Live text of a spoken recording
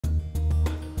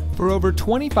For over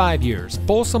 25 years,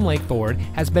 Folsom Lake Ford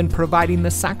has been providing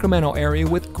the Sacramento area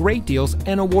with great deals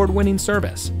and award-winning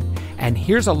service. And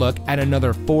here's a look at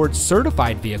another Ford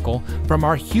certified vehicle from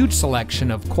our huge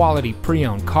selection of quality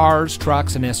pre-owned cars,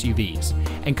 trucks, and SUVs,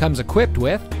 and comes equipped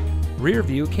with rear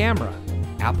view camera,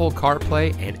 Apple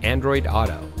CarPlay and Android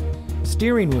Auto,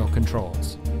 steering wheel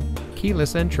controls,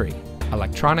 keyless entry,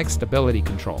 electronic stability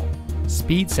control,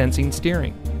 speed sensing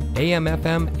steering,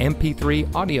 AM/FM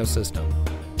MP3 audio system,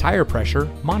 tire pressure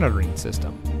monitoring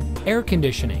system, air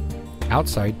conditioning,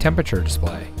 outside temperature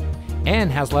display,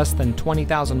 and has less than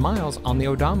 20,000 miles on the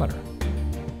odometer.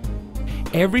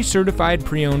 Every certified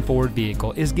pre-owned Ford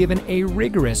vehicle is given a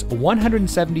rigorous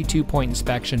 172-point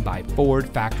inspection by Ford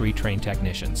factory-trained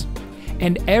technicians.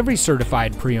 And every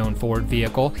certified pre-owned Ford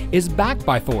vehicle is backed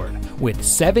by Ford with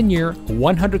 7-year,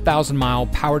 100,000-mile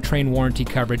powertrain warranty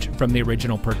coverage from the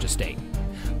original purchase date.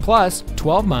 Plus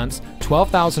 12 months,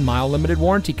 12,000-mile limited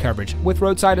warranty coverage with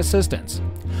roadside assistance.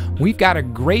 We've got a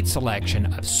great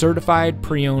selection of certified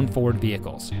pre-owned Ford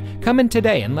vehicles. Come in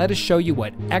today and let us show you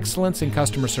what excellence in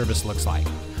customer service looks like.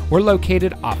 We're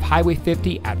located off Highway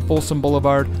 50 at Folsom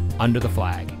Boulevard under the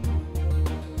flag.